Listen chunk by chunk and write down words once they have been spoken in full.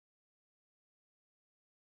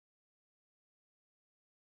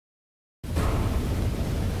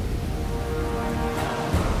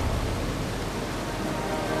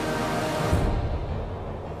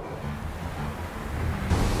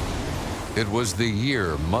It was the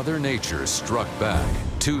year Mother Nature struck back.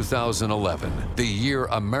 2011, the year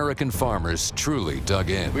American farmers truly dug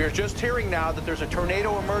in. We are just hearing now that there's a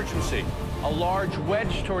tornado emergency. A large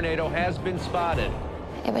wedge tornado has been spotted.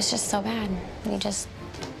 It was just so bad. It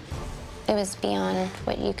was beyond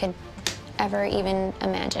what you could ever even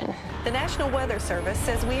imagine. The National Weather Service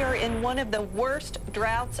says we are in one of the worst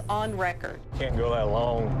droughts on record. Can't go that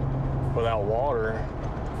long without water.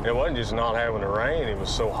 It wasn't just not having the rain, it was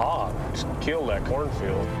so hot. It just killed that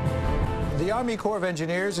cornfield. The Army Corps of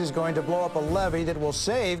Engineers is going to blow up a levee that will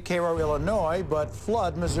save Cairo, Illinois, but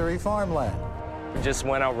flood Missouri farmland. We just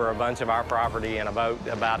went over a bunch of our property in about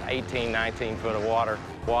 18, 19 foot of water.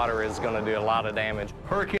 Water is going to do a lot of damage.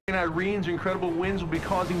 Hurricane Irene's incredible winds will be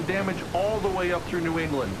causing damage all the way up through New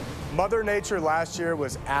England. Mother Nature last year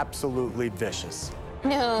was absolutely vicious.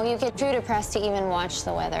 No, you get too depressed to even watch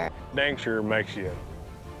the weather. Dang sure makes you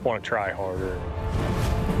want to try harder.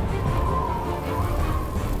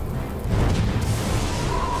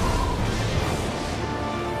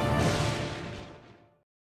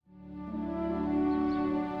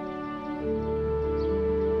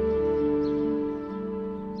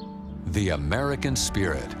 The American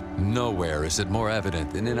spirit. Nowhere is it more evident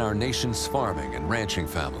than in our nation's farming and ranching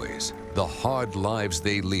families. The hard lives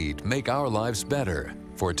they lead make our lives better.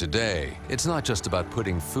 For today, it's not just about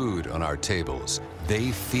putting food on our tables.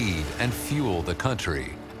 They feed and fuel the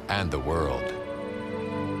country and the world.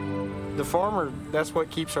 The farmer, that's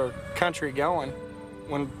what keeps our country going.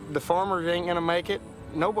 When the farmers ain't gonna make it,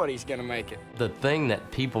 nobody's gonna make it. The thing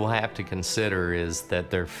that people have to consider is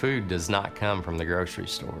that their food does not come from the grocery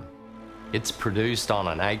store. It's produced on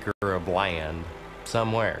an acre of land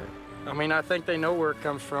somewhere. I mean, I think they know where it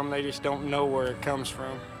comes from, they just don't know where it comes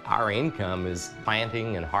from. Our income is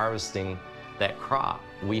planting and harvesting that crop.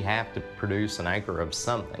 We have to produce an acre of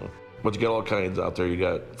something. But you got all kinds out there. You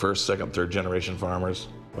got first, second, third generation farmers.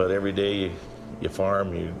 But every day you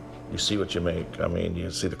farm, you see what you make. I mean,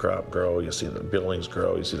 you see the crop grow, you see the buildings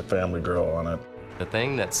grow, you see the family grow on it. The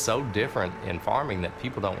thing that's so different in farming that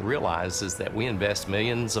people don't realize is that we invest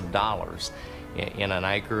millions of dollars in an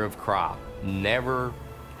acre of crop, never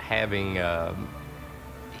having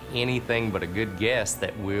anything but a good guess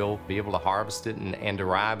that we'll be able to harvest it and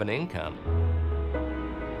derive an income.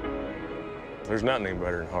 There's nothing any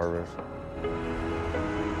better than harvest.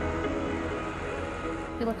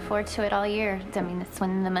 We look forward to it all year. I mean, it's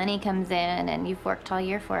when the money comes in and you've worked all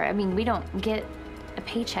year for it. I mean, we don't get a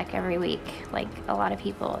paycheck every week like a lot of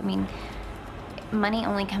people. I mean, money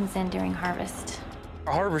only comes in during harvest.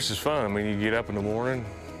 Harvest is fun. I mean, you get up in the morning,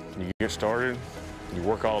 you get started, you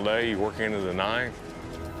work all day, you work into the night.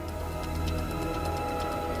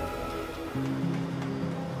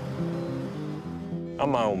 I'm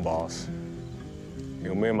my own boss. You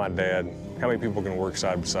know, me and my dad, how many people can work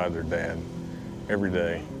side by side their dad every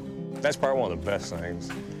day? That's probably one of the best things.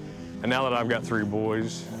 And now that I've got 3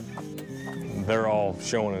 boys, they're all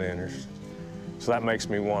showing an interest. So that makes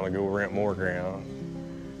me want to go rent more ground.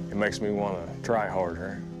 It makes me want to try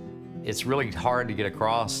harder. It's really hard to get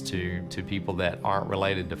across to people that aren't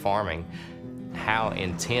related to farming how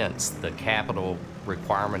intense the capital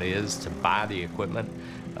requirement is to buy the equipment,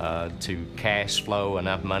 to cash flow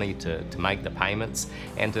enough money to make the payments,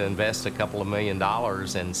 and to invest a couple of $1 million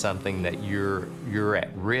in something that you're at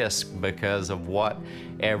risk because of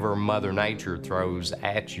whatever Mother Nature throws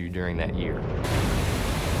at you during that year.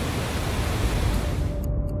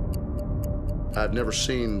 I've never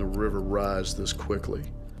seen the river rise this quickly.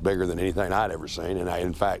 Bigger than anything I'd ever seen, and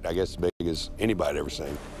in fact, I guess as big as anybody'd ever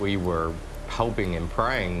seen. We were hoping and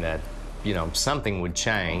praying that, you know, something would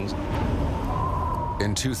change.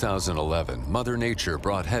 In 2011, Mother Nature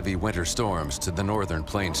brought heavy winter storms to the northern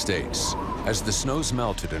plain states. As the snows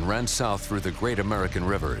melted and ran south through the great American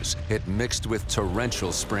rivers, it mixed with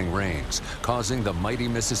torrential spring rains, causing the mighty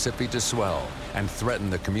Mississippi to swell and threaten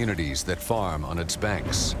the communities that farm on its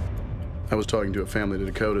banks. I was talking to a family in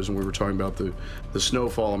the Dakotas, and we were talking about the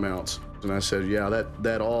snowfall amounts. And I said, yeah,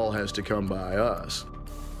 that all has to come by us.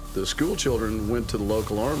 The school children went to the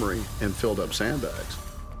local armory and filled up sandbags.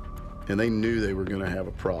 And they knew they were going to have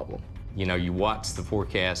a problem. You know, you watch the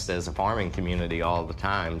forecast as a farming community all the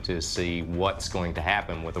time to see what's going to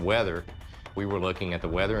happen with the weather. We were looking at the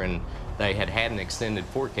weather, and they had an extended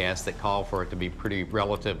forecast that called for it to be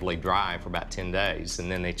relatively dry for about 10 days.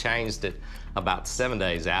 And then they changed it about 7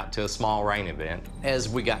 days out to a small rain event. As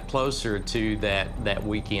we got closer to that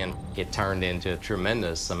weekend, it turned into a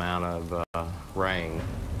tremendous amount of rain.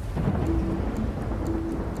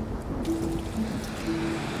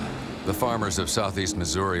 The farmers of southeast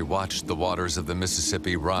Missouri watched the waters of the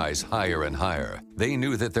Mississippi rise higher and higher. They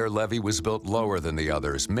knew that their levee was built lower than the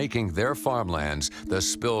others, making their farmlands the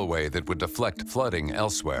spillway that would deflect flooding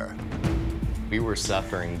elsewhere. We were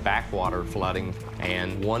suffering backwater flooding,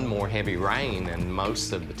 and one more heavy rain and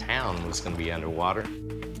most of the town was going to be underwater.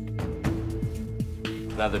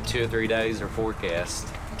 Another 2 or 3 days are forecast.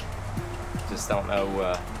 Just don't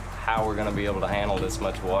know how we're going to be able to handle this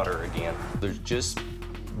much water again. There's just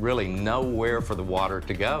really nowhere for the water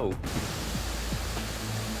to go.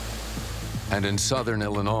 And in southern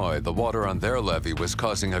Illinois, the water on their levee was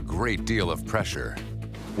causing a great deal of pressure.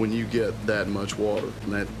 When you get that much water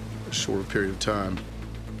in that short period of time,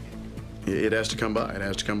 it has to come by. It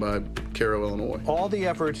has to come by Cairo, Illinois. All the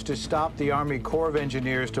efforts to stop the Army Corps of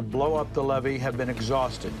Engineers to blow up the levee have been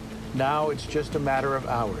exhausted. Now it's just a matter of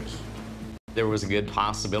hours. There was a good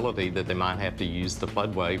possibility that they might have to use the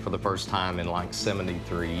floodway for the first time in like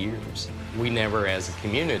 73 years. We never, as a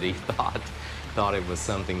community, thought it was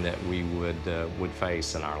something that we would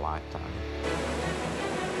face in our lifetime.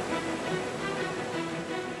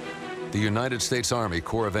 The United States Army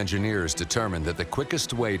Corps of Engineers determined that the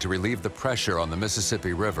quickest way to relieve the pressure on the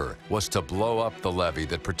Mississippi River was to blow up the levee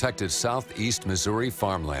that protected southeast Missouri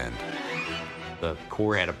farmland. The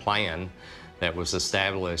Corps had a plan that was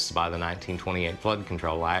established by the 1928 Flood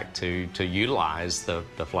Control Act to utilize the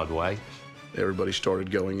floodway. Everybody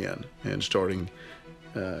started going in and starting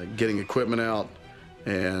getting equipment out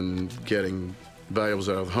and getting valuables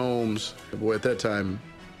out of homes. Boy, at that time,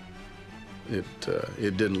 it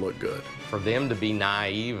didn't look good. For them to be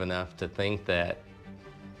naive enough to think that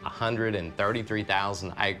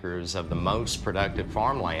 133,000 acres of the most productive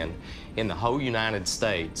farmland in the whole United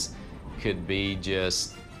States could be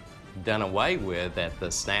just done away with at the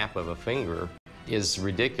snap of a finger is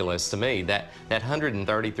ridiculous to me. That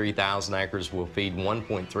 133,000 acres will feed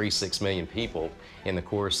 1.36 million people in the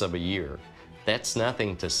course of a year. That's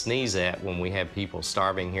nothing to sneeze at when we have people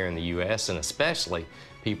starving here in the U.S. and especially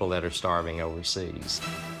people that are starving overseas.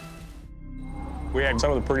 We had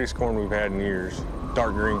some of the prettiest corn we've had in years.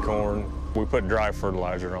 Dark green corn. We put dry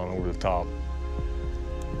fertilizer on over the top.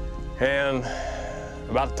 And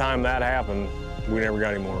about the time that happened, we never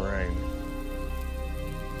got any more rain.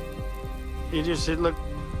 It looked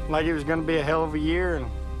like it was going to be a hell of a year, and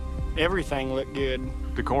everything looked good.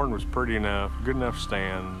 The corn was pretty enough, good enough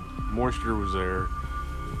stand. Moisture was there.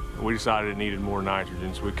 We decided it needed more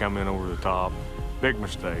nitrogen, so we come in over the top. Big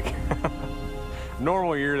mistake.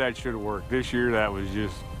 Normal year, that should have worked. This year, that was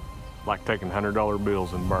just like taking $100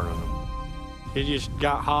 bills and burning them. It just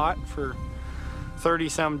got hot for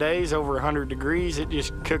 30-some days, over 100 degrees. It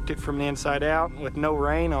just cooked it from the inside out with no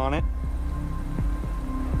rain on it.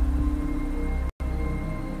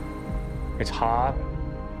 It's hot,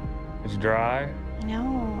 it's dry.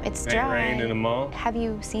 No, it's Ain't dry. rained in a month. Have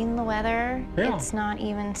you seen the weather? Yeah. It's not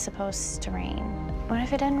even supposed to rain. What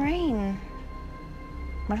if it doesn't rain?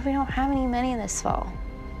 What if we don't have any money this fall?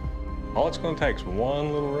 All it's going to take is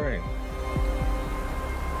one little rain.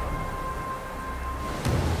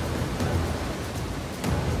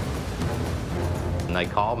 And they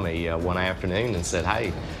called me one afternoon and said,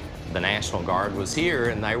 hey, the National Guard was here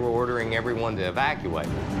and they were ordering everyone to evacuate.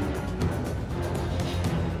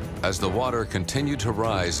 As the water continued to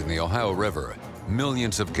rise in the Ohio River,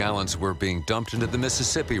 millions of gallons were being dumped into the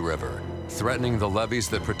Mississippi River, threatening the levees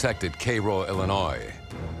that protected Cairo, Illinois.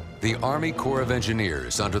 The Army Corps of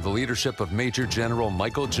Engineers, under the leadership of Major General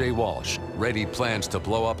Michael J. Walsh, readied plans to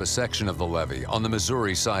blow up a section of the levee on the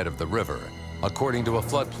Missouri side of the river, according to a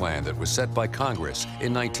flood plan that was set by Congress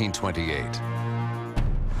in 1928.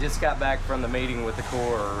 Just got back from the meeting with the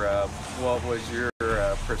Corps. What was your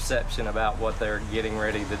perception about what they're getting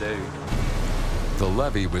ready to do? The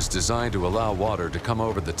levee was designed to allow water to come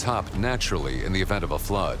over the top naturally in the event of a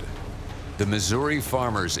flood. The Missouri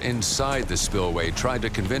farmers inside the spillway tried to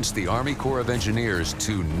convince the Army Corps of Engineers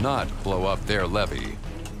to not blow up their levee.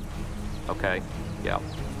 Okay, yeah.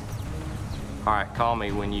 All right, call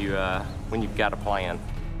me when you've got a plan.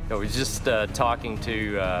 I was just talking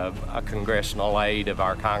to a congressional aide of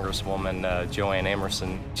our Congresswoman, Joanne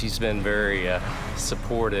Emerson. She's been very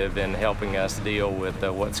supportive in helping us deal with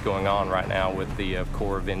what's going on right now with the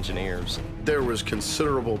Corps of Engineers. There was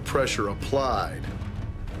considerable pressure applied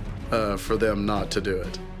for them not to do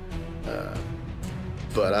it.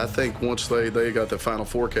 But I think once they got the final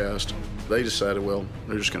forecast, they decided, well,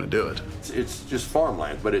 they're just going to do it. It's just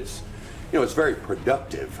farmland, but it's, you know, it's very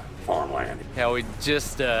productive farmland. Yeah, we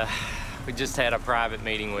just had a private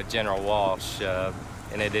meeting with General Walsh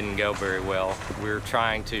and it didn't go very well. We were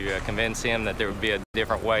trying to convince him that there would be a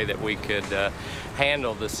different way that we could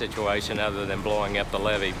handle the situation other than blowing up the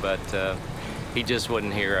levee, but he just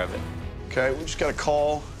wouldn't hear of it. Okay, we just got a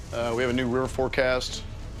call. We have a new river forecast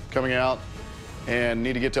coming out and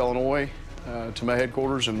need to get to Illinois to my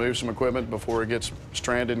headquarters and move some equipment before it gets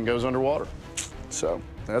stranded and goes underwater. So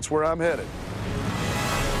that's where I'm headed.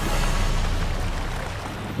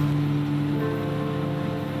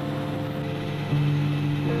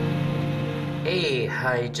 Hey,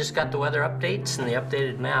 I just got the weather updates and the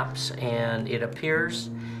updated maps, and it appears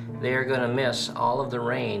they're going to miss all of the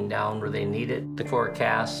rain down where they need it. The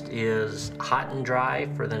forecast is hot and dry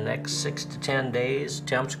for the next 6 to 10 days.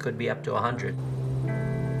 Temps could be up to 100.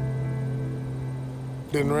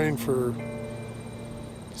 Didn't rain for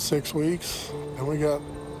 6 weeks, and we got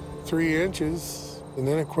 3 inches, and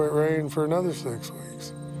then it quit raining for another 6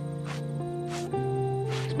 weeks.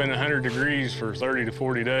 It's been 100 degrees for 30 to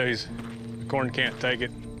 40 days. The corn can't take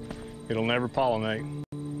it. It'll never pollinate.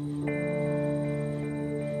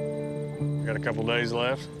 Got a couple days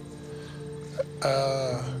left?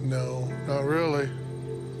 No, not really.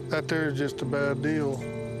 That there's just a bad deal.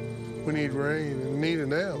 We need rain, and we need it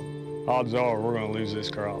now. Odds are we're gonna lose this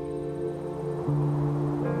crop.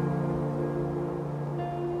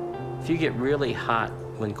 If you get really hot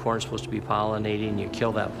when corn's supposed to be pollinating, you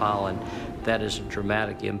kill that pollen, that is a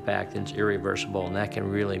dramatic impact and it's irreversible, and that can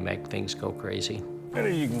really make things go crazy. And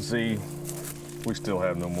as you can see, we still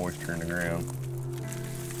have no moisture in the ground.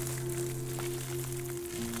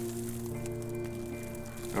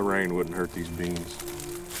 A rain wouldn't hurt these beans.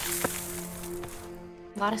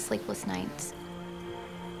 A lot of sleepless nights.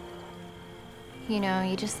 You know,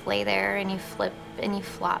 you just lay there and you flip and you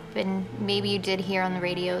flop, and maybe you did hear on the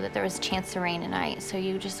radio that there was a chance of rain tonight, so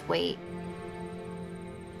you just wait.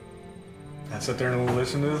 I'd sit there and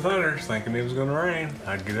listen to the thunder, thinking it was gonna rain.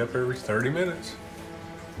 I'd get up every 30 minutes,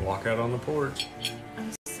 walk out on the porch. It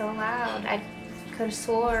was so loud. I could have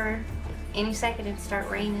swore any second it'd start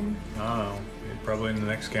raining. Oh, probably in the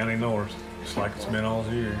next county north, just like it's been all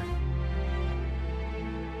year.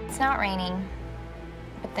 It's not raining,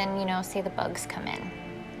 but then, you know, say the bugs come in,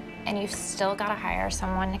 and you've still got to hire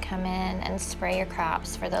someone to come in and spray your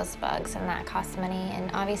crops for those bugs, and that costs money.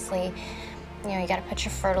 And obviously, you know, you got to put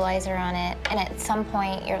your fertilizer on it, and at some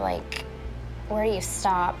point you're like, where do you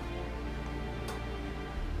stop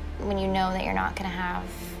when you know that you're not going to have,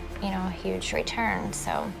 you know, a huge return?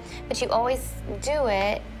 So, but you always do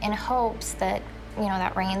it in hopes that, you know,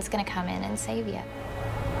 that rain's going to come in and save you.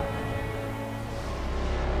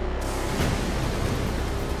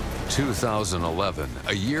 2011,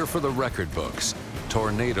 a year for the record books.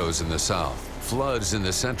 Tornadoes in the south, floods in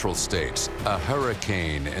the central states, a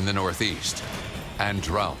hurricane in the northeast, and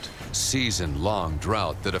drought, season-long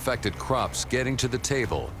drought that affected crops getting to the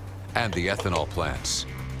table and the ethanol plants.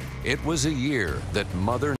 It was a year that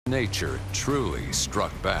Mother Nature truly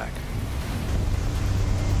struck back.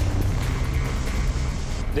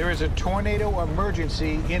 There is a tornado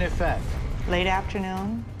emergency in effect. Late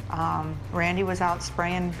afternoon, Randy was out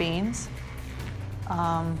spraying beans,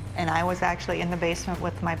 and I was actually in the basement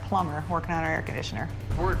with my plumber working on our air conditioner.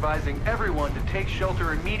 We're advising everyone to take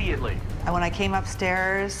shelter immediately. And when I came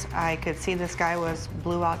upstairs, I could see the sky was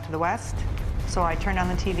blue out to the west, so I turned on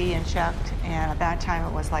the TV and checked, and at that time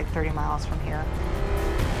it was like 30 miles from here.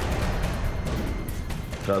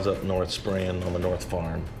 I was up north spraying on the north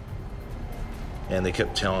farm, and they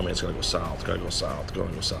kept telling me it's gonna go south, it's gonna go south, it's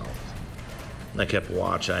gonna go south. And I kept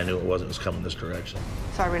watching. I knew it wasn't. It was coming this direction.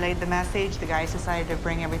 So I relayed the message. The guys decided to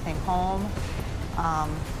bring everything home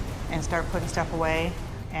and start putting stuff away,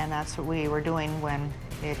 and that's what we were doing when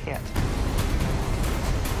it hit.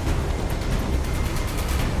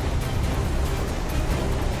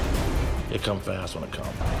 It come fast when it come.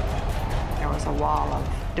 There was a wall of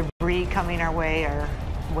debris coming our way, or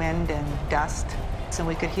wind and dust, and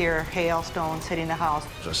we could hear hailstones hitting the house.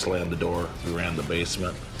 So I slammed the door. We ran the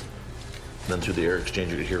basement. Then through the air exchanger,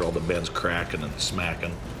 you could hear all the bends cracking and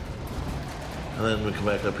smacking. And then we come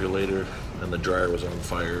back up here later, and the dryer was on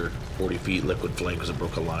fire, 40 feet liquid flame because it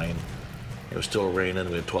broke a line. It was still raining.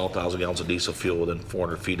 We had 12,000 gallons of diesel fuel within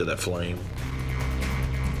 400 feet of that flame.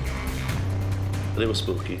 But it was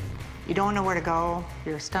spooky. You don't know where to go.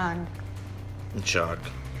 You're stunned. In shock.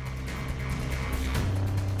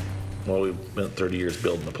 Well, we spent 30 years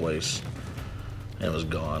building the place, and it was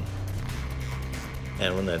gone.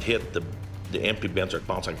 And when that hit, the empty bins are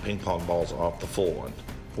bounced like ping pong balls off the full one.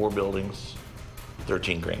 4 buildings,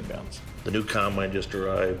 13 grain bins. The new combine just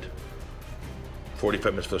arrived.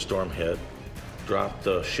 45 minutes before the storm hit. Dropped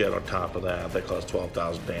the shed on top of that. That caused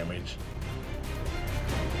 12,000 damage.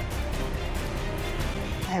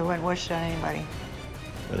 I wouldn't wish it on anybody.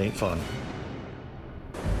 It ain't fun.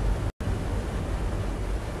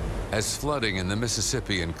 As flooding in the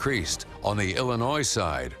Mississippi increased, on the Illinois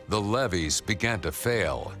side, the levees began to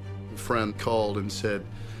fail. A friend called and said,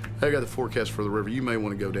 "Hey, I got the forecast for the river. You may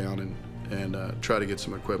want to go down and try to get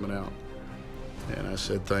some equipment out." And I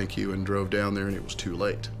said, "Thank you," and drove down there, and it was too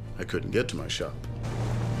late. I couldn't get to my shop.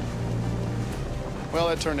 Well,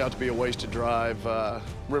 that turned out to be a wasted drive.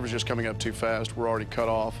 River's just coming up too fast. We're already cut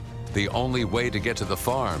off. The only way to get to the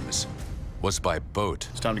farms was by boat.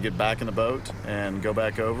 It's time to get back in the boat and go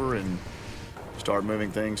back over and start moving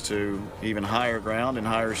things to even higher ground and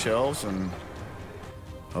higher shelves, and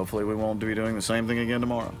hopefully we won't be doing the same thing again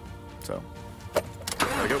tomorrow. So,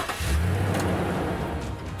 gotta go.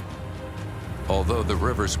 Although the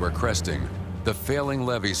rivers were cresting, the failing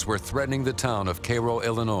levees were threatening the town of Cairo,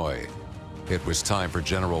 Illinois. It was time for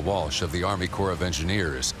General Walsh of the Army Corps of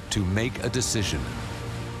Engineers to make a decision.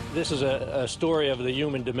 This is a story of the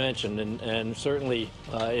human dimension, and certainly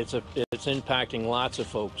it's impacting lots of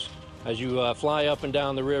folks. As you fly up and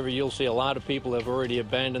down the river, you'll see a lot of people have already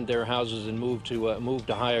abandoned their houses and moved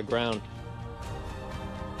to higher ground.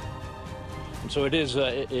 And so it is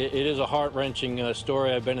a heart-wrenching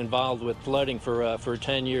story. I've been involved with flooding for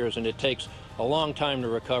 10 years, and it takes a long time to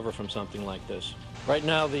recover from something like this. Right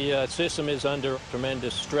now, the system is under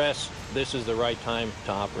tremendous stress. This is the right time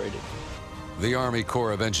to operate it. The Army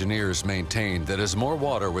Corps of Engineers maintained that as more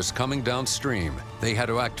water was coming downstream, they had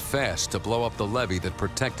to act fast to blow up the levee that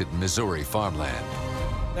protected Missouri farmland.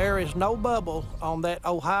 There is no bubble on that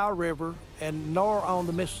Ohio River and nor on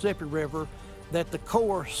the Mississippi River that the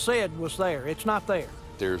Corps said was there. It's not there.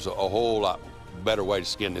 There's a whole lot better way to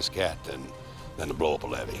skin this cat than to blow up a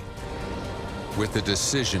levee. With the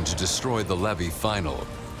decision to destroy the levee final,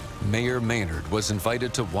 Mayor Maynard was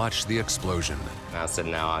invited to watch the explosion. And I said,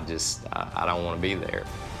 no, I don't want to be there.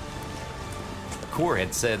 The Corps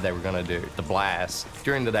had said they were going to do the blast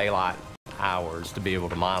during the daylight hours to be able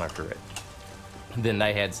to monitor it. Then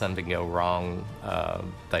they had something go wrong.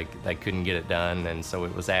 They couldn't get it done, and so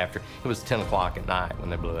it was 10 o'clock at night when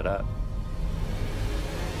they blew it up.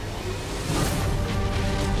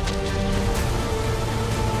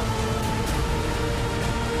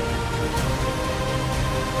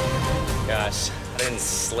 Gosh, I didn't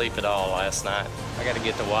sleep at all last night. I got to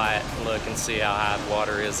get to Wyatt and look and see how high the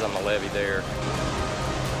water is on the levee there.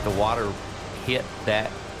 The water hit that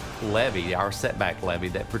levee, our setback levee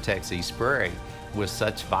that protects East Prairie, with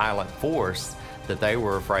such violent force that they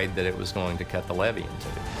were afraid that it was going to cut the levee in two.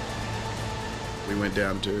 We went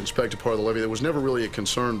down to inspect a part of the levee that was never really a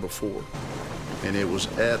concern before, and it was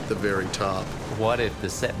at the very top. What if the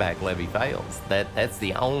setback levee fails? That's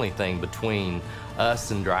the only thing between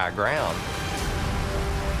us and dry ground.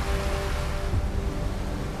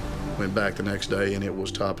 Went back the next day, and it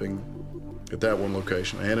was topping at that one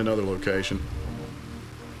location and another location.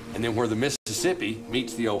 And then where the Mississippi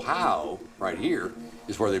meets the Ohio, right here,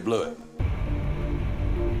 is where they blew it.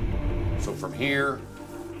 So from here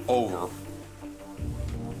over,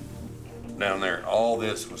 down there, all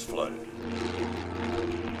this was flooded.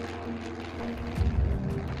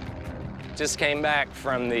 Just came back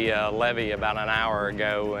from the levee about an hour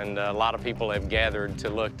ago, and a lot of people have gathered to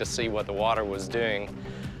look to see what the water was doing.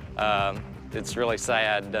 It's really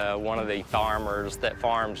sad. One of the farmers that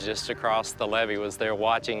farms just across the levee was there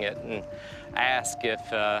watching it and asked if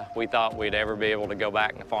we thought we'd ever be able to go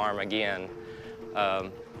back and farm again.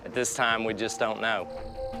 At this time, we just don't know.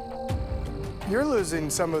 You're losing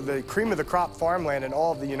some of the cream of the crop farmland in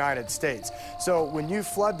all of the United States. So when you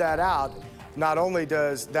flood that out, not only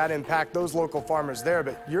does that impact those local farmers there,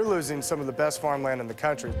 but you're losing some of the best farmland in the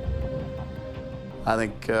country. I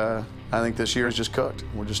think this year is just cooked.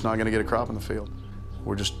 We're just not going to get a crop in the field.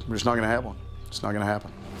 We're just not going to have one. It's not going to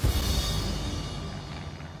happen.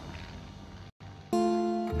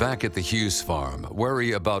 Back at the Hughes farm,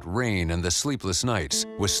 worry about rain and the sleepless nights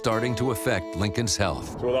was starting to affect Lincoln's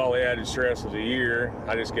health. So with all the added stress of the year,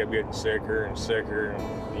 I just kept getting sicker and sicker.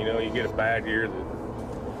 And, you know, you get a bad year that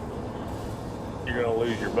you're going to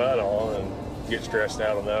lose your butt on and get stressed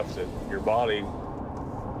out enough that your body,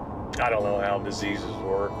 I don't know how diseases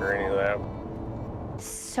work or any of that.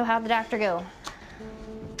 So how'd the doctor go?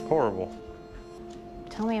 Horrible.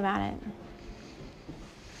 Tell me about it.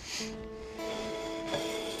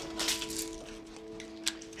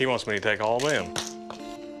 He wants me to take all of them.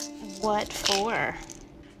 What for?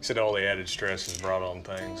 He said all the added stress has brought on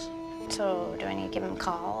things. So do I need to give him a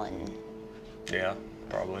call and Yeah,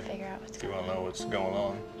 probably. figure out what's if you going want to know what's going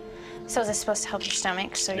on. So is this supposed to help your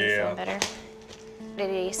stomach so you Yeah. feel better? Did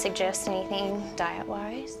he suggest anything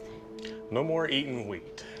diet-wise? No more eating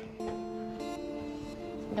wheat.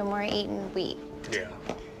 No more eating wheat. Yeah,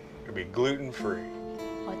 it'll be gluten-free.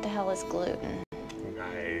 What the hell is gluten?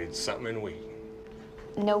 It's something in wheat.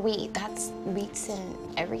 No wheat. Wheat's in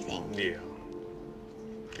everything. Yeah.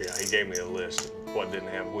 Yeah, he gave me a list of what didn't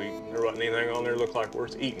have wheat. There wasn't anything on there that looked like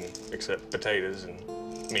worth eating except potatoes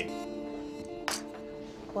and meat.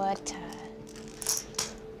 What?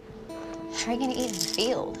 How are you gonna eat in the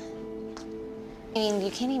field? I mean, you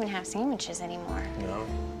can't even have sandwiches anymore. No.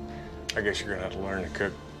 I guess you're gonna have to learn to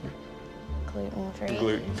cook Gluten-free?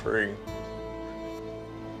 gluten-free.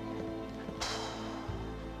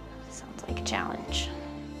 Sounds like a challenge.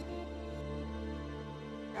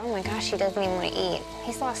 Oh my gosh, he doesn't even want to eat.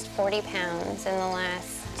 He's lost 40 pounds in the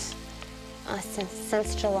last,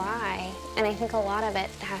 since July. And I think a lot of it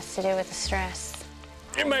has to do with the stress.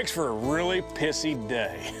 It makes for a really pissy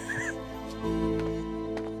day.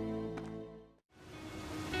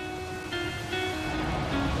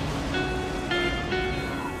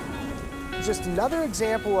 Just another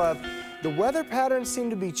example of the weather patterns seem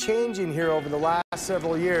to be changing here over the last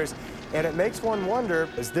several years, and it makes one wonder,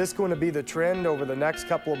 is this going to be the trend over the next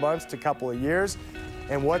couple of months to couple of years?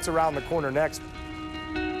 And what's around the corner next?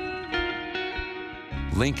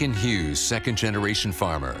 Lincoln Hughes, second-generation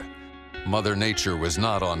farmer. Mother Nature was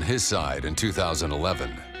not on his side in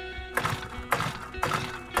 2011.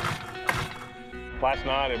 Last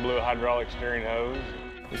night, it blew a hydraulic steering hose.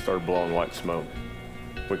 It started blowing white smoke.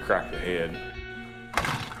 We cracked the head.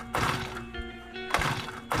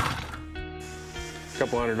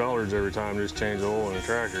 Couple $100 every time just change the oil in a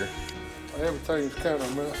tractor. Everything's kind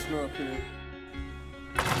of messing up here.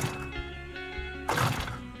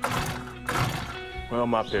 Well,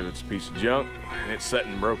 my pivot's a piece of junk, and it's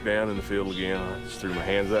sitting broke down in the field again. I just threw my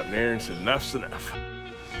hands up in the air and said, enough's enough.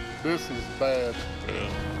 This is bad.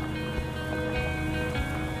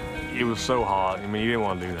 It was so hot. I mean, you didn't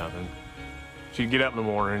want to do nothing. So you'd get up in the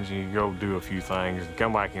mornings and you'd go do a few things and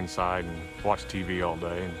come back inside and watch TV all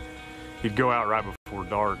day. And you'd go out right before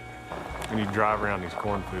dark and you'd drive around these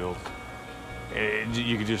cornfields. And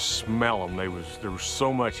you could just smell them. There was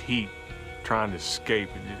so much heat trying to escape.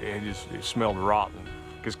 It smelled rotten.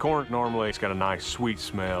 Because corn normally it's got a nice sweet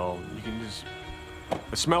smell. You can just,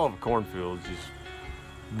 the smell of a cornfield is just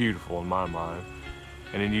beautiful in my mind.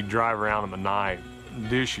 And then you drive around them at night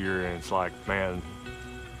this year and it's like, man,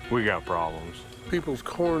 we got problems. People's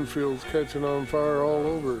cornfields catching on fire all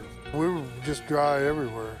over. We were just dry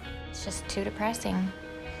everywhere. It's just too depressing.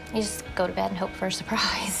 You just go to bed and hope for a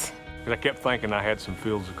surprise. I kept thinking I had some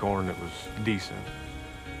fields of corn that was decent.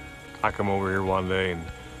 I come over here one day and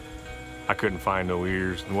I couldn't find no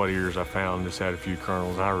ears, and what ears I found just had a few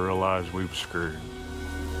kernels. I realized we were screwed.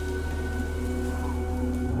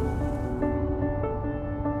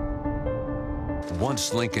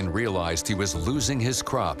 Once Lincoln realized he was losing his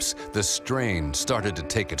crops, the strain started to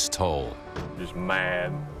take its toll. Just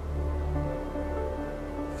mad.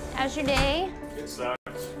 How's your day? It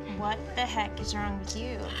sucks. What the heck is wrong with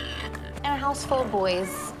you? In a house full of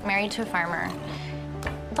boys, married to a farmer,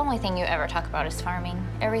 the only thing you ever talk about is farming.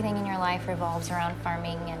 Everything in your life revolves around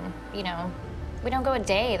farming, and, you know, we don't go a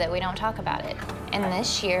day that we don't talk about it. And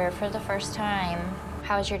this year, for the first time,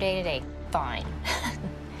 how's your day today? Fine.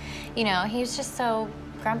 You know, he was just so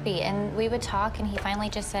grumpy, and we would talk, and he finally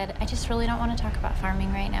just said, I just really don't want to talk about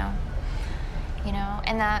farming right now. You know,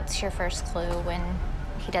 and that's your first clue when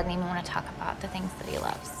he doesn't even want to talk about the things that he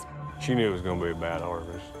loves. She knew it was going to be a bad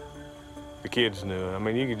harvest. The kids knew it. I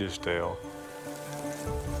mean, you could just tell.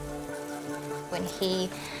 When he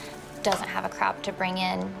doesn't have a crop to bring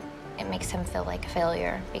in, it makes him feel like a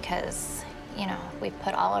failure because, you know, we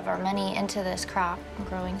put all of our money into this crop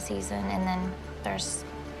growing season, and then there's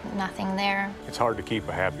nothing there. It's hard to keep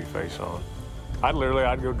a happy face on. I'd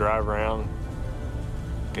go drive around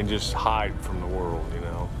and just hide from the world, you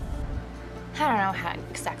know. I don't know how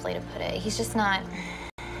exactly to put it. He's just not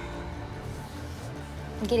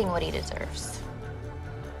getting what he deserves.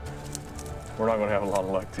 We're not going to have a lot of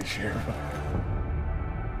luck this year.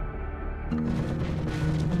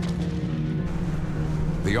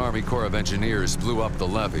 The Army Corps of Engineers blew up the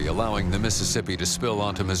levee, allowing the Mississippi to spill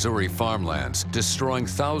onto Missouri farmlands, destroying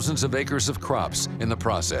thousands of acres of crops in the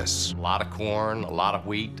process. A lot of corn, a lot of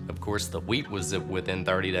wheat. Of course, the wheat was within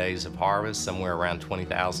 30 days of harvest, somewhere around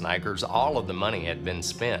 20,000 acres. All of the money had been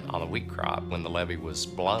spent on the wheat crop when the levee was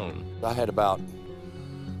blown. I had about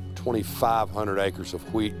 2,500 acres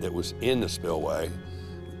of wheat that was in the spillway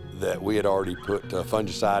that we had already put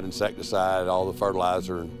fungicide, insecticide, all the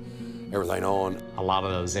fertilizer and everything on. A lot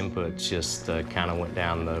of those inputs just kind of went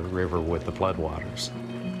down the river with the floodwaters.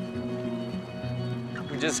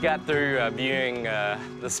 We just got through viewing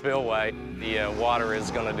the spillway. The water is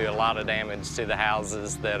going to do a lot of damage to the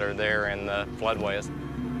houses that are there in the floodways.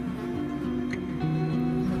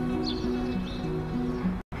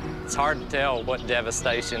 It's hard to tell what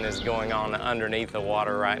devastation is going on underneath the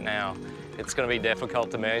water right now. It's going to be difficult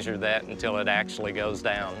to measure that until it actually goes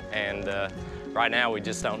down. And right now, we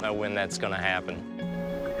just don't know when that's going to happen.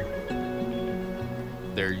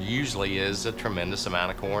 There usually is a tremendous amount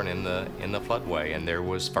of corn in the floodway, and there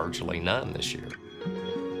was virtually none this year.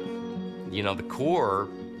 You know, the Corps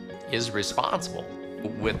is responsible.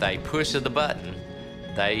 With a push of the button,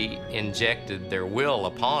 they injected their will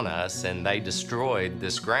upon us, and they destroyed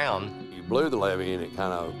this ground. You blew the levee, and it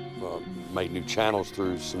kind of made new channels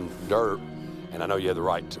through some dirt, and I know you have the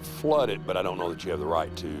right to flood it, but I don't know that you have the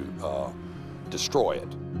right to destroy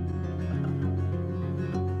it.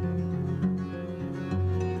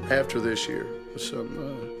 After this year, some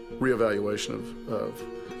reevaluation of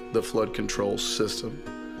the flood control system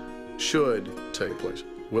should take place.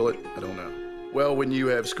 Will it? I don't know. Well, when you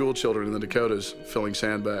have school children in the Dakotas filling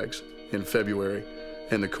sandbags in February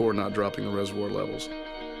and the Corps not dropping the reservoir levels,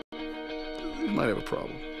 you might have a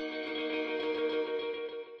problem.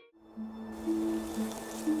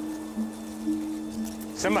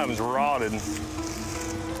 Some of them's rotted.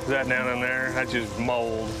 That down in there, that's just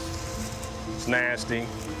mold. It's nasty.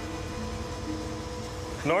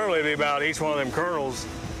 Normally it'd be about, each one of them kernels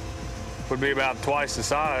would be about twice the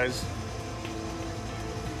size.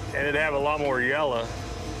 And it'd have a lot more yellow.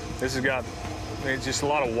 This has got, it's just a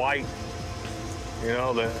lot of white. You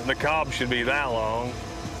know, the cob should be that long.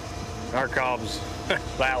 Our cob's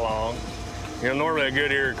that long. You know, normally a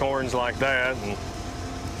good ear of corn's like that, and it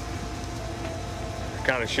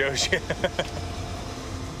kind of shows you.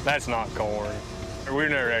 That's not corn. We've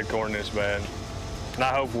never had corn this bad. And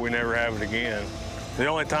I hope we never have it again. The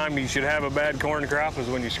only time you should have a bad corn crop is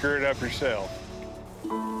when you screw it up yourself.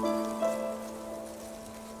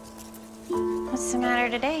 What's the matter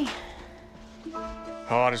today?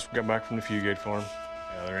 Oh, I just got back from the fugate farm.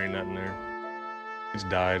 Yeah, there ain't nothing there. It's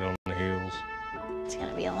died on the hills. It's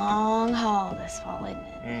gonna be a long haul this fall, isn't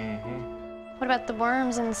it? Mm-hmm. What about the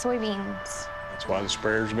worms and the soybeans? That's why the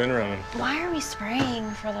sprayer's been running. Why are we spraying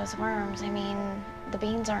for those worms? I mean, the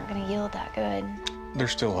beans aren't gonna yield that good.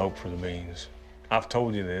 There's still hope for the beans. I've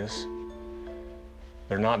told you this.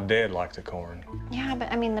 They're not dead like the corn. Yeah,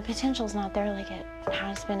 but I mean, the potential's not there like it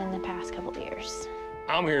has been in the past couple of years.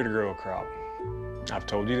 I'm here to grow a crop. I've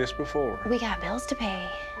told you this before. We got bills to pay.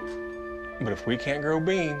 But if we can't grow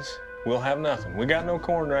beans, we'll have nothing. We got no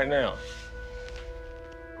corn right now.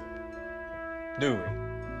 Do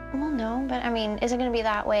we? Well, no, but I mean, is it gonna be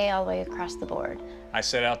that way all the way across the board? I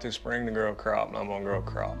set out this spring to grow a crop, and I'm gonna grow a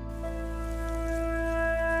crop.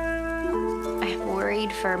 I've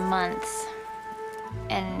worried for months,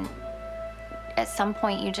 and at some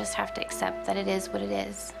point you just have to accept that it is what it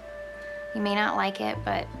is. You may not like it,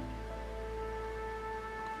 but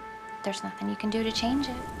there's nothing you can do to change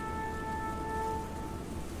it.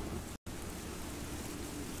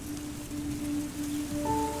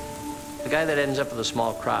 The guy that ends up with a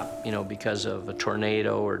small crop, you know, because of a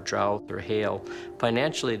tornado or drought or hail,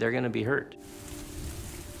 financially they're going to be hurt.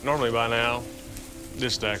 Normally by now,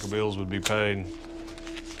 this stack of bills would be paid.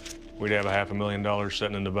 We'd have $500,000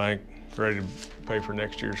 sitting in the bank ready to pay for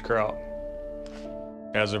next year's crop.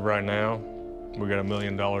 As of right now, we got $1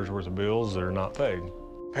 million worth of bills that are not paid.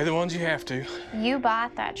 Pay the ones you have to. You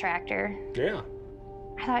bought that tractor. Yeah.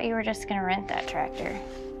 I thought you were just gonna rent that tractor.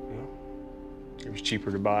 It was cheaper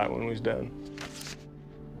to buy it when we was done.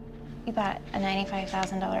 You bought a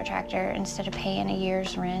 $95,000 tractor instead of paying a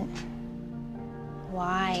year's rent.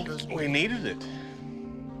 Why? Because we needed it.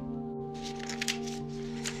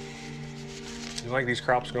 You think these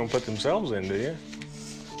crops are gonna put themselves in, do you?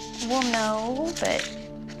 Well, no, but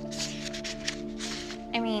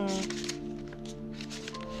I mean,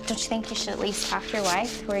 don't you think you should at least talk to your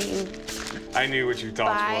wife where you I knew what your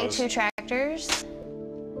thoughts buy was. 2 tractors?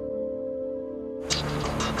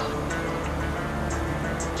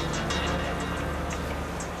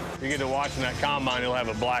 You get to watching that combine, you'll have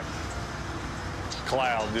a black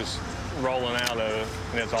cloud just rolling out of it,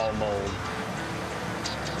 and it's all mold.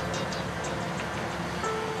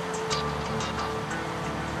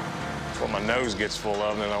 That's what my nose gets full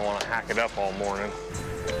of, and then I want to hack it up all morning.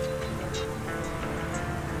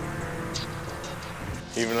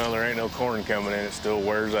 Even though there ain't no corn coming in, it still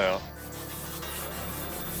wears out.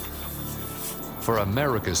 For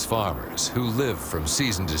America's farmers who live from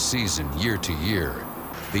season to season, year to year,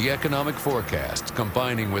 the economic forecast,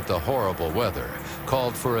 combining with the horrible weather,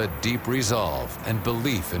 called for a deep resolve and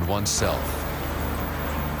belief in oneself.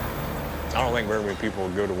 I don't think very many people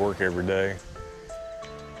would go to work every day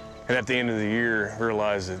And at the end of the year,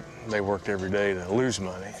 realize that they worked every day to lose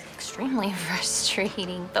money. Extremely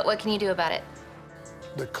frustrating, but what can you do about it?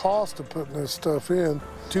 The cost of putting this stuff in,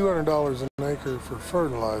 $200 an acre for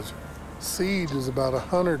fertilizer. Seed is about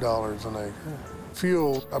 $100 an acre.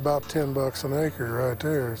 Fuel, about 10 bucks an acre right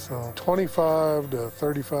there. So $25 to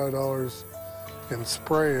 $35 in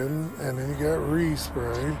spraying, and then you got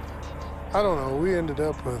respray. I don't know, we ended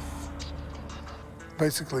up with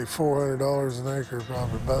basically $400 an acre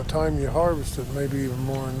probably. By the time you harvest it, maybe even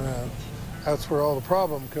more than that. That's where all the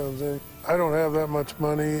problem comes in. I don't have that much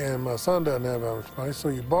money, and my son doesn't have that much money, so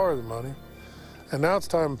you borrow the money, and now it's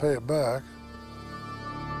time to pay it back.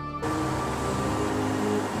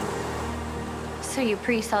 So you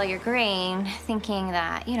pre-sell your grain thinking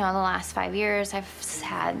that, you know, the last 5 years I've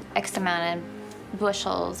had X amount of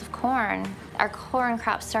bushels of corn. Our corn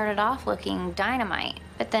crop started off looking dynamite,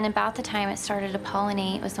 but then about the time it started to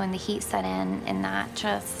pollinate was when the heat set in, and that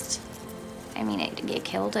just, I mean, it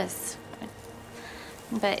killed us.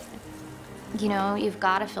 But, you know, you've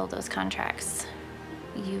got to fill those contracts.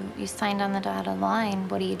 You signed on the dotted line.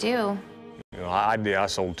 What do? You know, I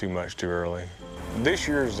sold too much too early. This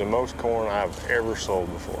year is the most corn I've ever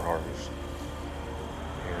sold before harvest.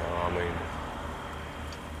 You know, I mean,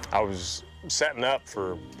 I was setting up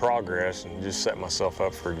for progress and just set myself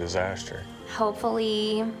up for a disaster.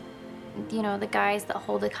 Hopefully, you know, the guys that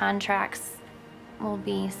hold the contracts will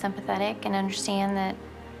be sympathetic and understand that,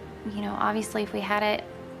 you know, obviously if we had it,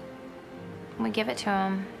 we give it to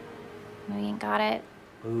them. We ain't got it.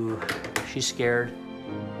 Ooh, she's scared.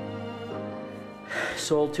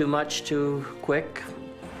 Sold too much too quick.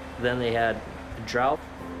 Then they had a drought,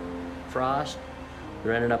 frost.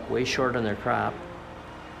 They're ending up way short on their crop.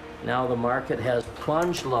 Now the market has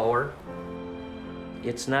plunged lower.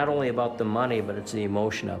 It's not only about the money, but it's the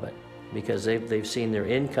emotion of it, because they've seen their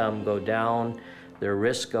income go down, their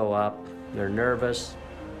risks go up, they're nervous.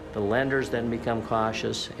 The lenders then become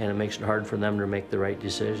cautious, and it makes it hard for them to make the right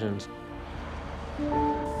decisions.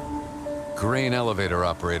 Grain elevator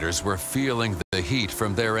operators were feeling the heat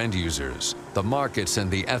from their end users. The markets and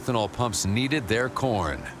the ethanol pumps needed their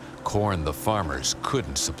corn. Corn the farmers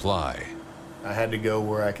couldn't supply. I had to go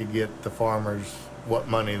where I could get the farmers what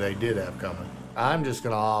money they did have coming. I'm just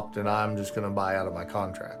going to opt, and I'm just going to buy out of my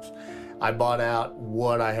contracts. I bought out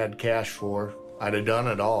what I had cash for. I'd have done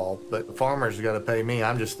it all, but the farmers got to pay me.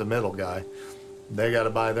 I'm just the middle guy. They got to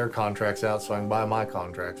buy their contracts out so I can buy my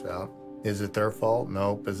contracts out. Is it their fault?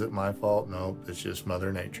 Nope. Is it my fault? Nope. It's just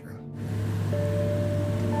Mother Nature. I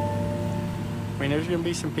mean, there's going to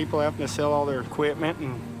be some people having to sell all their equipment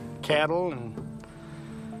and cattle and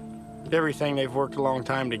everything they've worked a long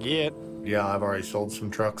time to get. Yeah, I've already sold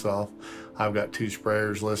some trucks off. I've got 2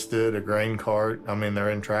 sprayers listed, a grain cart. I mean,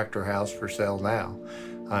 they're in Tractor House for sale now.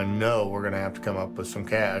 I know we're going to have to come up with some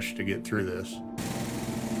cash to get through this.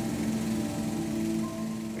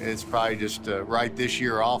 It's probably just write this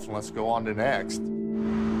year off and let's go on to next.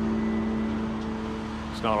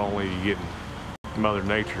 It's not only getting Mother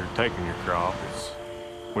Nature taking your crop, it's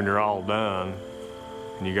when you're all done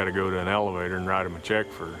and you got to go to an elevator and write them a check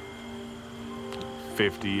for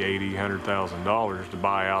 $50,000, $80,000, $100,000 to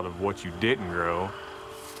buy out of what you didn't grow.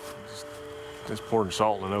 It's pouring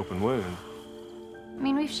salt in an open wound. I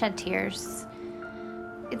mean, we've shed tears.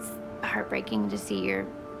 It's heartbreaking to see your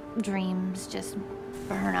dreams just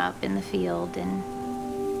burn up in the field, and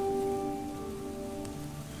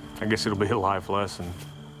I guess it'll be a life lesson.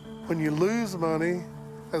 When you lose money,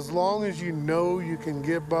 as long as you know you can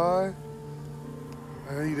get by,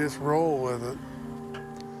 you just roll with it.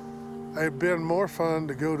 It'd been more fun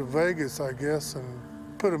to go to Vegas, I guess, and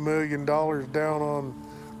put $1 million down on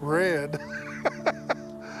red,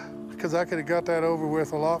 because I could have got that over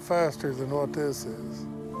with a lot faster than what this is.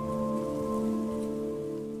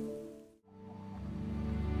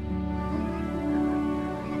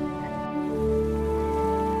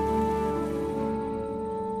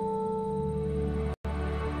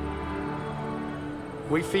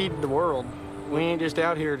 We feed the world. We ain't just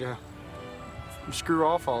out here to screw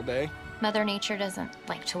off all day. Mother Nature doesn't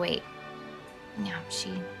like to wait. Yeah,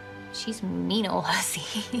 she's mean old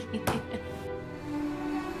hussy.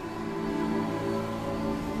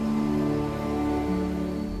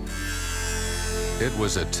 It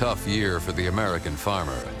was a tough year for the American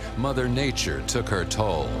farmer. Mother Nature took her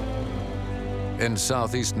toll. In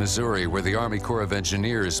southeast Missouri, where the Army Corps of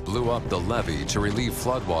Engineers blew up the levee to relieve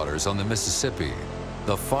floodwaters on the Mississippi,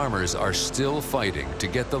 the farmers are still fighting to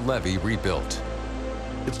get the levee rebuilt.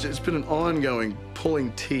 It's been an ongoing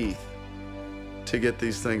pulling teeth to get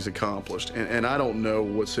these things accomplished, and I don't know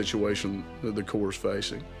what situation the Corps is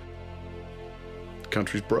facing. The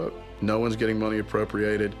country's broke. No one's getting money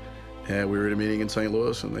appropriated. And we were at a meeting in St.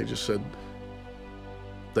 Louis, and they just said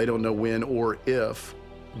they don't know when or if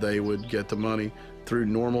they would get the money through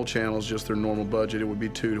normal channels, just their normal budget. It would be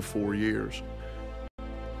 2 to 4 years.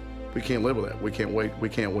 We can't live with that. We can't wait. We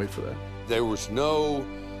can't wait for that. There was no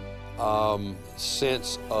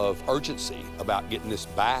sense of urgency about getting this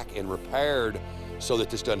back and repaired so that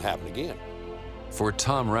this doesn't happen again. For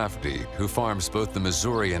Tom Rafferty, who farms both the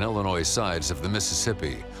Missouri and Illinois sides of the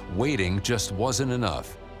Mississippi, waiting just wasn't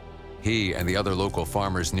enough. He and the other local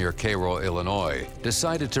farmers near Cairo, Illinois,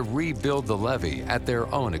 decided to rebuild the levee at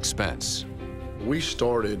their own expense. We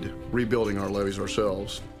started rebuilding our levees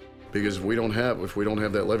ourselves because if we don't have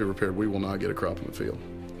that levee repaired, we will not get a crop in the field,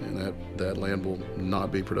 and that land will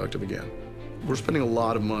not be productive again. We're spending a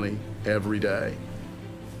lot of money every day,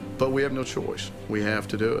 but we have no choice. We have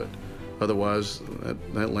to do it. Otherwise,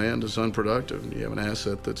 that land is unproductive. You have an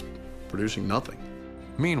asset that's producing nothing.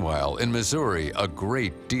 Meanwhile, in Missouri, a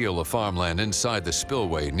great deal of farmland inside the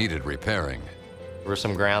spillway needed repairing. There was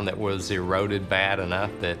some ground that was eroded bad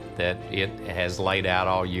enough that it has laid out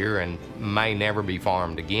all year and may never be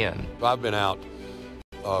farmed again. I've been out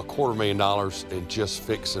 $250,000 in just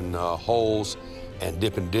fixing holes and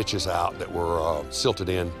dipping ditches out that were silted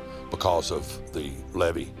in because of the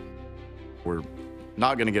levee. We're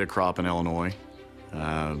not going to get a crop in Illinois.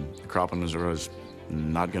 The crop in Missouri is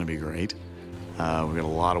not going to be great. We've got a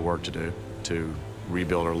lot of work to do to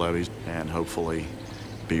rebuild our levees and hopefully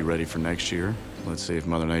be ready for next year. Let's see if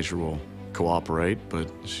Mother Nature will cooperate,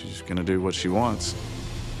 but she's going to do what she wants.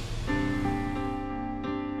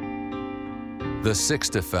 The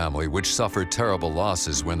Sixta family, which suffered terrible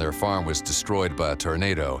losses when their farm was destroyed by a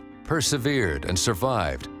tornado, persevered and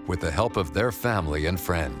survived with the help of their family and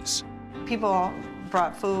friends. People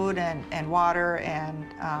brought food and water and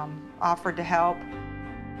offered to help.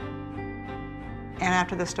 And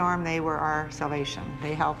after the storm, they were our salvation.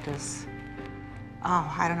 They helped us,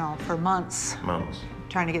 I don't know, for months. Months.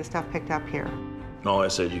 Trying to get stuff picked up here. No, I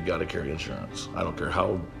said you got to carry insurance. I don't care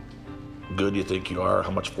how good you think you are,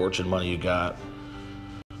 how much fortune money you got.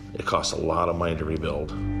 It costs a lot of money to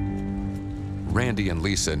rebuild. Randy and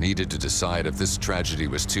Lisa needed to decide if this tragedy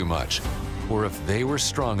was too much, or if they were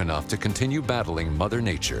strong enough to continue battling Mother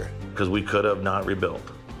Nature. Because we could have not rebuilt.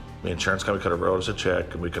 The insurance company could have wrote us a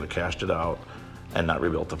check and we could have cashed it out and not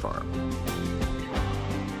rebuilt the farm.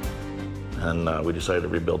 And we decided to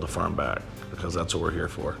rebuild the farm back because that's what we're here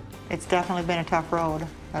for. It's definitely been a tough road,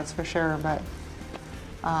 that's for sure, but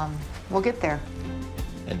we'll get there.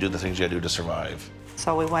 And do the things you gotta do to survive.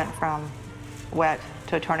 So we went from wet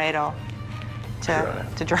to a tornado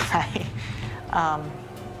to dry.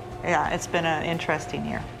 Yeah, it's been an interesting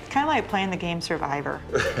year. It's kind of like playing the game Survivor.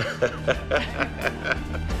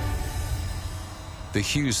 The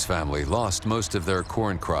Hughes family lost most of their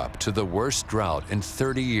corn crop to the worst drought in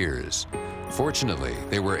 30 years. Fortunately,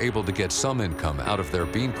 they were able to get some income out of their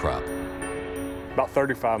bean crop. About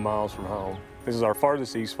 35 miles from home. This is our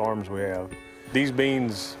farthest east farms we have. These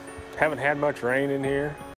beans haven't had much rain in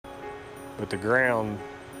here, but the ground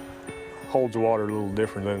holds water a little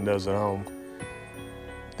different than it does at home.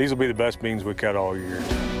 These will be the best beans we cut all year.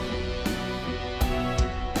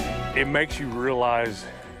 It makes you realize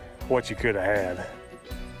what you could have had,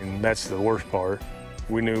 and that's the worst part.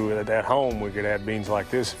 We knew that at home we could have beans like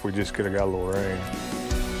this if we just could have got a little rain.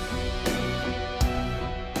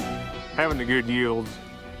 Having the good yields,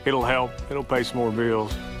 it'll help. It'll pay some more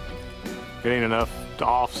bills. It ain't enough to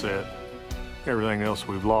offset everything else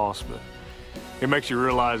we've lost, but it makes you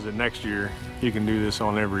realize that next year you can do this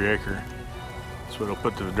on every acre. So it'll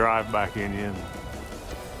put the drive back in you. And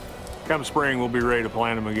come spring, we'll be ready to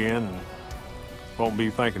plant them again and won't be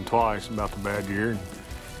thinking twice about the bad year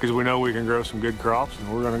because we know we can grow some good crops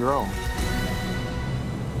and we're going to grow them.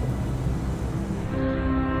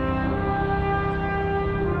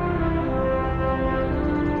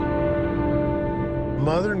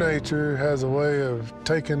 Mother Nature has a way of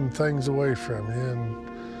taking things away from you, and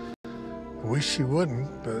I wish she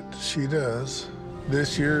wouldn't, but she does.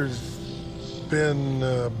 This year's been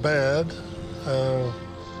bad.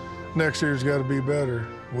 Next year's got to be better.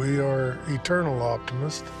 We are eternal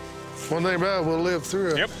optimists. One thing about it, we'll live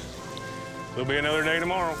through it. Yep. There'll be another day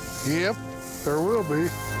tomorrow. Yep, there will be.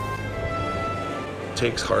 It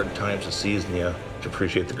takes hard times to season you to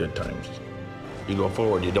appreciate the good times. You go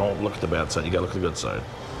forward, you don't look at the bad side, you gotta look at the good side.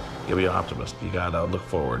 You gotta be an optimist, you gotta look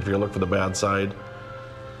forward. If you're looking for the bad side,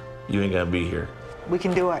 you ain't gonna be here. We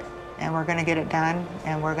can do it, and we're gonna get it done,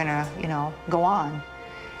 and we're gonna, go on.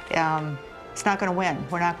 It's not gonna win.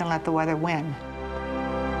 We're not gonna let the weather win.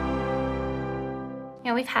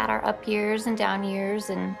 We've had our up years and down years,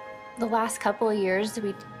 and the last couple of years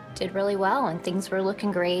did really well and things were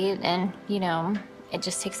looking great, and you know, it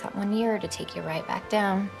just takes that 1 year to take you right back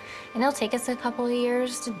down. And it'll take us a couple of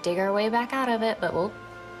years to dig our way back out of it, but we'll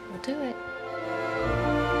do it.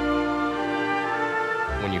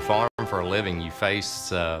 When you farm for a living, you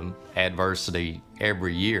face adversity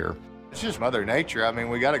every year. It's just Mother Nature. I mean,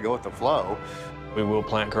 we got to go with the flow. We will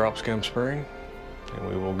plant crops come spring, and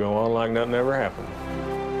we will go on like nothing ever happened.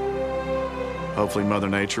 Hopefully Mother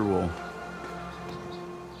Nature will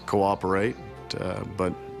cooperate,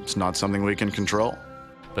 but it's not something we can control.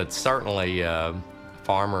 But certainly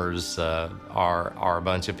farmers are a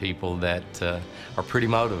bunch of people that are pretty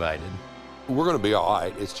motivated. We're going to be all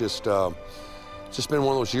right. It's just been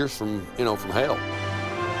one of those years from hell.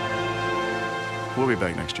 We'll be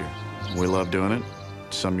back next year. We love doing it,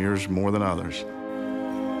 some years more than others.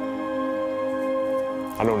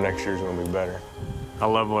 I know next year's going to be better. I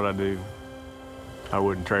love what I do. I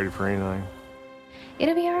wouldn't trade it for anything.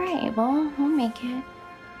 It'll be all right. We'll make it.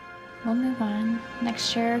 We'll move on.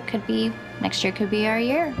 Next year could be our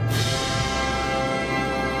year.